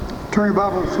Turn your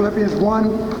Bible to Philippians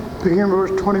 1, beginning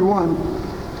verse 21.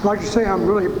 I'd like to say I'm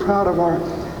really proud of our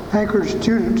Anchorage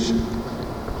students.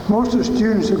 Most of the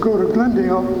students that go to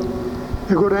Glendale,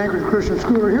 they go to Anchorage Christian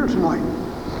School, are here tonight.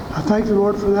 I thank the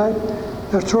Lord for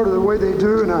that. That's sort of the way they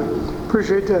do, and I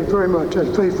appreciate that very much.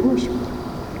 That's faithful.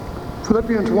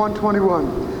 Philippians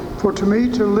 1:21. For to me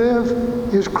to live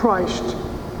is Christ,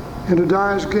 and to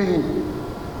die is gain.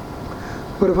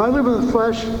 But if I live in the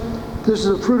flesh, this is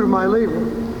the fruit of my labor.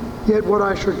 Yet what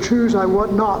I should choose I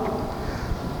wot not.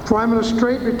 For I am in a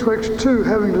strait betwixt two,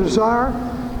 having desire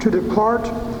to depart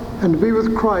and to be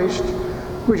with Christ,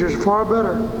 which is far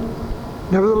better.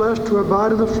 Nevertheless, to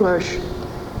abide in the flesh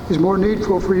is more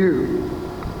needful for you.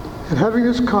 And having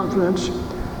this confidence,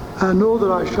 I know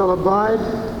that I shall abide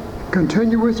and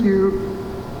continue with you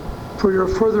for your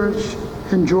furtherance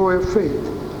and joy of faith,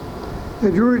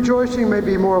 that your rejoicing may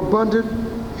be more abundant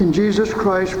in Jesus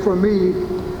Christ for me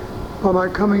by my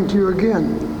coming to you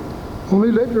again.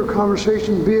 Only let your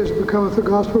conversation be as becometh the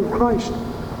gospel of Christ,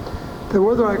 that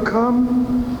whether I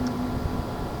come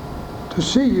to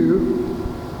see you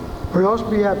or else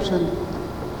be absent,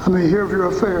 I may hear of your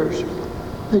affairs,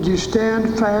 that you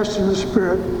stand fast in the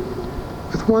Spirit,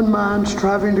 with one mind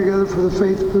striving together for the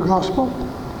faith of the gospel,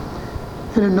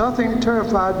 and in nothing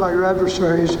terrified by your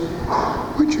adversaries,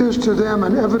 which is to them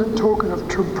an evident token of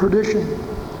perdition,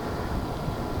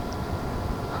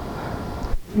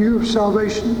 you of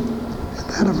salvation and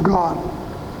that of God.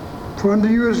 For unto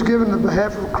you is given the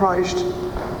behalf of Christ,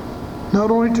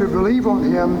 not only to believe on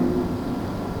him,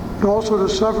 but also to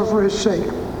suffer for his sake,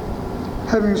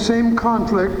 having the same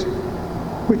conflict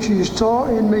which ye saw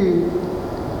in me,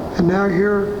 and now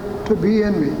hear to be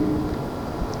in me.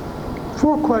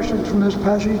 4 questions from this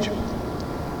passage.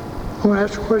 I want to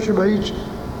ask a question about each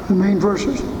of the main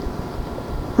verses.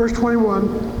 Verse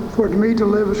 21, for to me to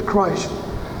live is Christ.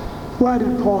 Why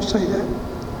did Paul say that?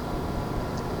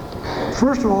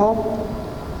 First of all,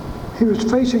 he was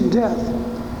facing death.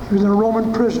 He was in a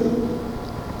Roman prison.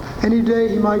 Any day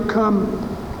he might come,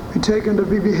 be taken to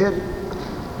be beheaded.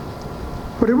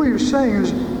 But what he was saying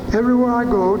is, everywhere I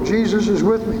go, Jesus is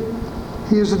with me.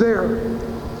 He is there.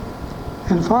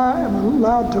 And if I am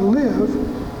allowed to live,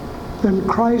 then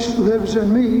Christ lives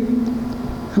in me,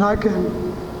 and I can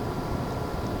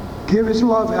give his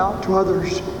love out to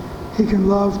others. He can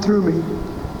love through me.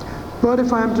 But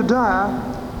if I am to die,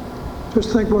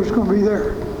 just think what's going to be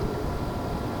there.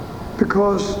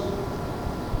 Because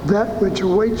that which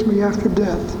awaits me after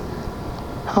death,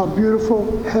 how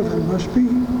beautiful heaven must be.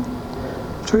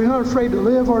 So he's not afraid to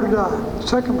live or to die.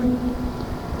 Secondly,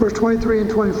 verse 23 and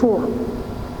 24.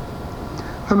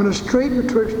 I'm in a strait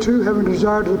betwixt two, having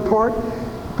desire to depart,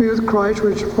 be with Christ,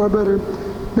 which is far better.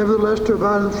 Nevertheless, to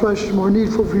abide in the flesh is more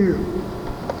needful for you.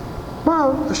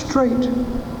 Why a strait?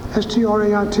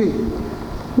 S-T-R-A-I-T.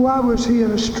 Why was he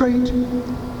in a strait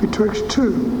betwixt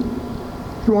two?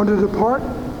 He wanted to depart,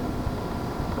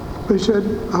 but he said,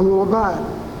 I will abide.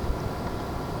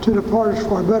 To depart is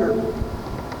far better.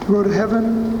 To go to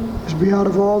heaven is be out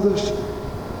of all this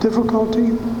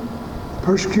difficulty,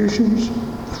 persecutions,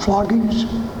 the floggings,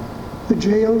 the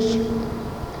jails,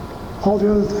 all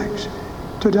the other things.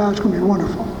 To die is going to be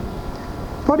wonderful.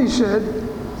 But he said,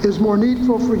 it is more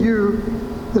needful for you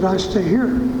that I stay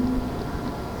here.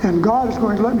 And God is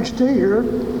going to let me stay here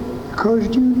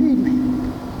because you need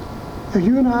me. And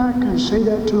you and I can say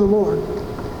that to the Lord.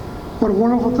 What a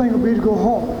wonderful thing it will be to go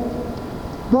home.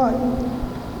 But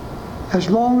as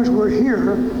long as we're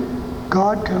here,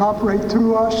 God can operate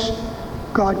through us.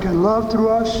 God can love through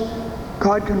us.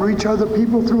 God can reach other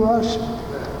people through us.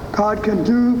 God can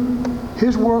do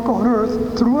his work on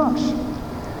earth through us.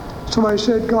 Somebody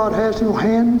said God has no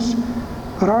hands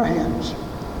but our hands.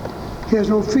 He has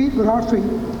no feet but our feet.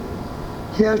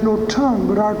 He has no tongue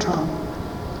but our tongue.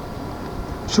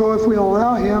 So if we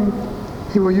allow him,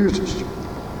 he will use us.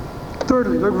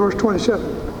 Thirdly, look at verse 27.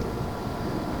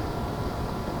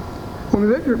 Only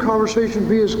let your conversation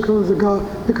be as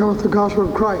becometh the gospel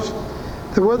of Christ,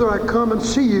 that whether I come and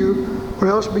see you or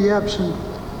else be absent,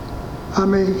 I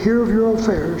may hear of your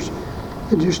affairs,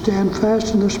 that you stand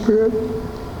fast in the Spirit,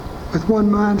 with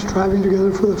one mind striving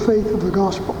together for the faith of the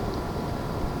gospel.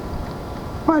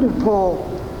 Why did Paul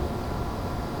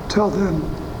tell them,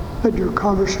 let your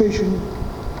conversation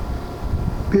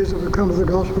be as it becometh the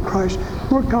gospel of Christ?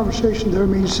 The word conversation there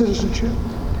means citizenship,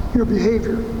 your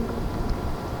behavior.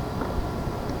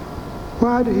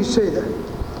 Why did he say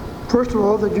that? First of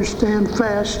all, that you stand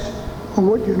fast on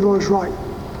what you know is right.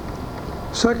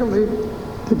 Secondly,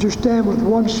 that you stand with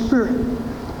one spirit.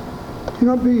 Do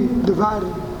not be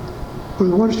divided,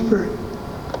 with one spirit,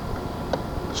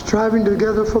 striving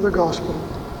together for the gospel,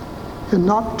 and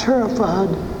not terrified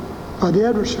by the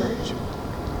adversaries.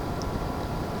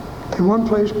 In one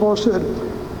place, Paul said,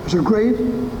 there's a great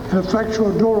and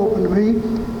effectual door open to me,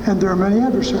 and there are many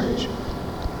adversaries.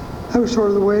 That was sort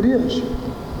of the way it is.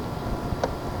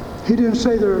 He didn't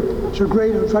say there's a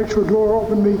great and effectual door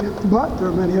open to me, but there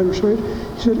are many adversaries.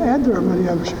 He said, and there are many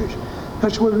adversaries.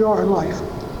 That's the way we are in life.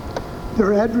 There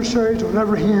are adversaries on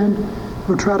every hand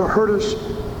who try to hurt us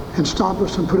and stomp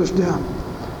us and put us down.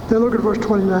 Then look at verse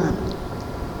 29.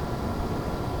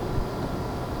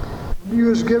 You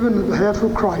is given in behalf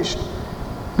of Christ,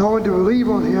 not only to believe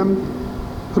on him,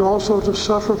 but also to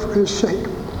suffer for his sake,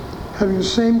 having the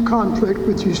same conflict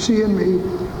which you see in me,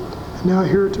 and now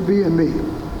here to be in me.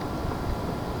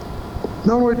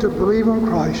 Not only to believe on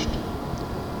Christ,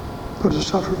 but to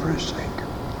suffer for his sake.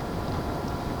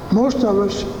 Most of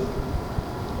us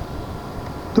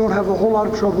don't have a whole lot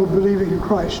of trouble believing in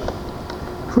Christ.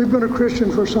 If we've been a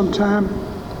Christian for some time,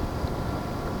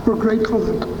 we're grateful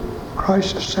that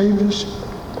Christ has saved us.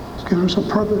 He's given us a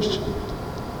purpose.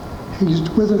 He's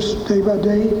with us day by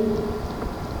day.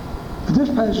 But this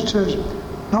passage says,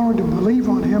 not only to believe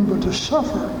on him, but to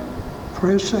suffer for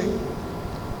his sake.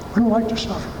 We don't like to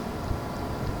suffer.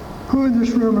 Who in this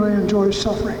room really enjoys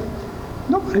suffering?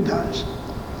 Nobody does.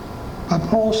 But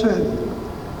Paul said,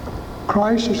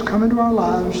 Christ has come into our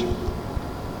lives.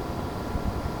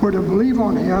 We're to believe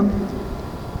on him,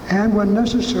 and when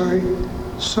necessary,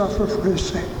 suffer for his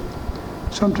sake.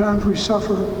 Sometimes we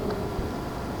suffer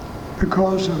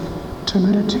because of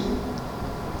timidity.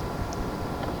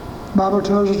 The Bible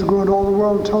tells us to go into all the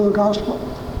world and tell the gospel.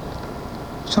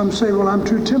 Some say, well, I'm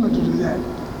too timid to do that.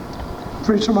 I'm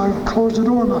afraid somebody will close the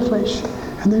door in my face,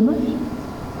 and they may.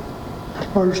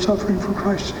 That's part of suffering for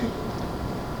Christ's sake.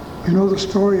 You know the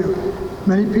story of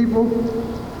many people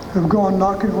who have gone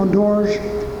knocking on doors.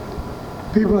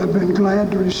 People have been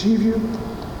glad to receive you.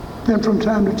 Then from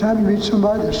time to time you meet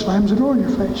somebody that slams the door in your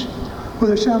face.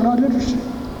 Well, they say, I'm not interested.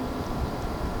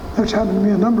 That's happened to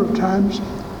me a number of times.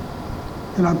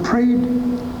 And I prayed,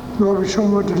 the Lord would show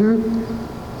me what to do.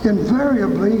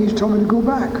 Invariably, he's told me to go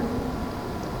back.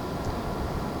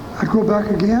 I'd go back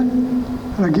again,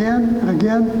 and again, and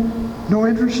again. No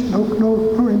interest,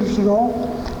 no interest at all.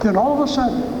 Then all of a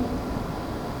sudden,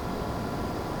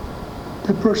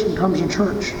 that person comes to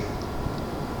church,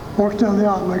 walks down the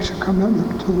aisle, makes a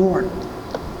commitment to the Lord.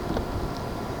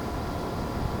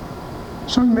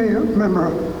 Some may remember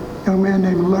a young man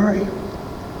named Larry.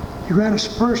 He ran a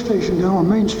spur station down on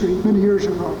Main Street many years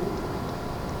ago.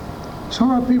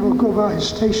 Some of our people would go by his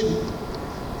station,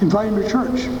 invite him to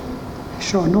church. He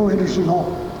showed no interest at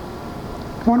all.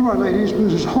 One of our ladies,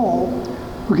 Mrs. Hall,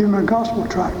 would give him a gospel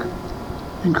tract,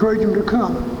 encourage him to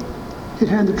come. He'd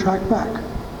hand the tract back.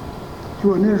 He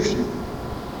wasn't interested.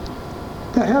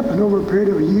 That happened over a period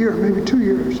of a year, maybe 2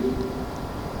 years.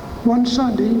 One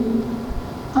Sunday,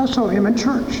 I saw him in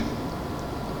church.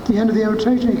 At the end of the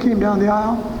invitation, he came down the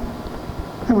aisle,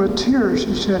 and with tears,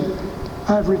 he said,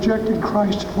 I've rejected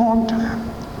Christ a long time.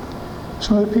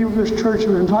 Some of the people of this church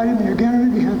have invited me again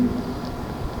and again.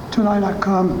 Tonight I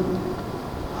come,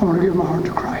 I want to give my heart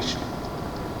to Christ.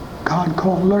 God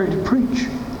called Larry to preach.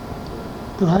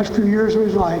 The last few years of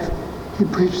his life, he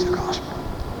preached the gospel.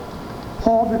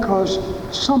 All because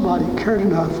somebody cared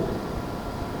enough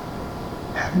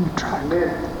to have him track.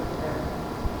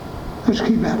 Let's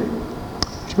keep at it.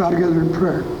 Let's bow together in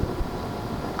prayer.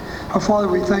 Our Father,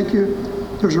 we thank you.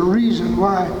 There's a reason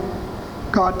why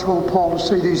God told Paul to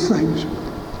say these things.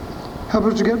 Help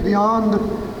us to get beyond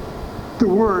the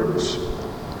words,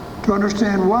 to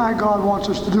understand why God wants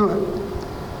us to do it,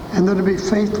 and then to be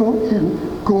faithful in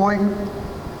going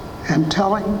and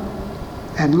telling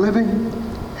and living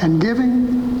and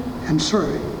giving and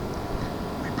serving.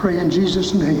 We pray in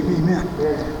Jesus' name, amen.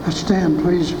 Let's stand,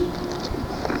 please.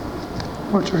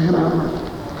 What's our hymn number?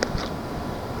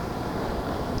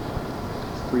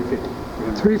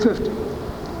 350. 350.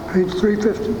 Page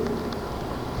 350.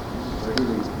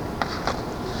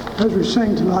 As we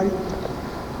sing tonight,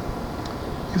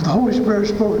 if the Holy Spirit has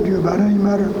spoken to you about any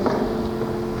matter,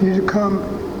 you need to come,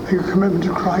 make a commitment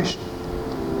to Christ.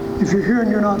 If you're here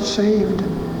and you're not saved,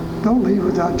 don't leave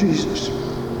without Jesus.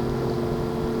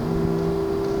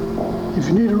 If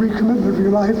you need a recommitment of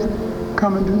your life,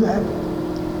 come and do that.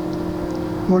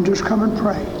 Don't just come and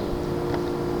pray.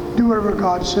 Do whatever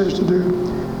God says to do.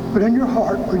 But in your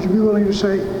heart, would you be willing to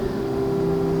say,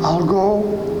 I'll go,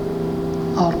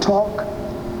 I'll talk,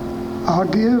 I'll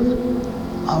give,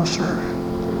 I'll serve.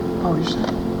 Always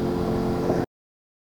say.